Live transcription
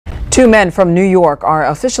Two men from New York are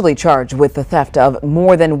officially charged with the theft of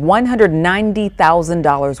more than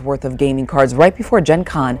 $190,000 worth of gaming cards right before Gen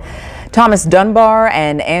Con. Thomas Dunbar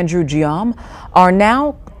and Andrew Giam are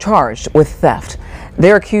now charged with theft.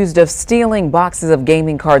 They're accused of stealing boxes of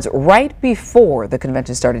gaming cards right before the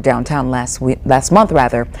convention started downtown last month.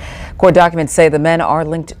 Court documents say the men are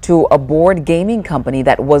linked to a board gaming company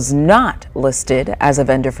that was not listed as a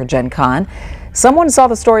vendor for Gen Con. Someone saw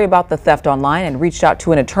the story about the theft online and reached out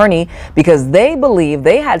to an attorney because they believe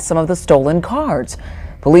they had some of the stolen cards.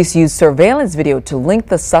 Police used surveillance video to link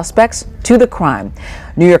the suspects to the crime.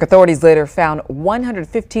 New York authorities later found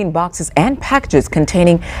 115 boxes and packages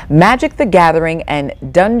containing Magic the Gathering and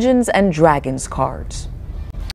Dungeons and Dragons cards.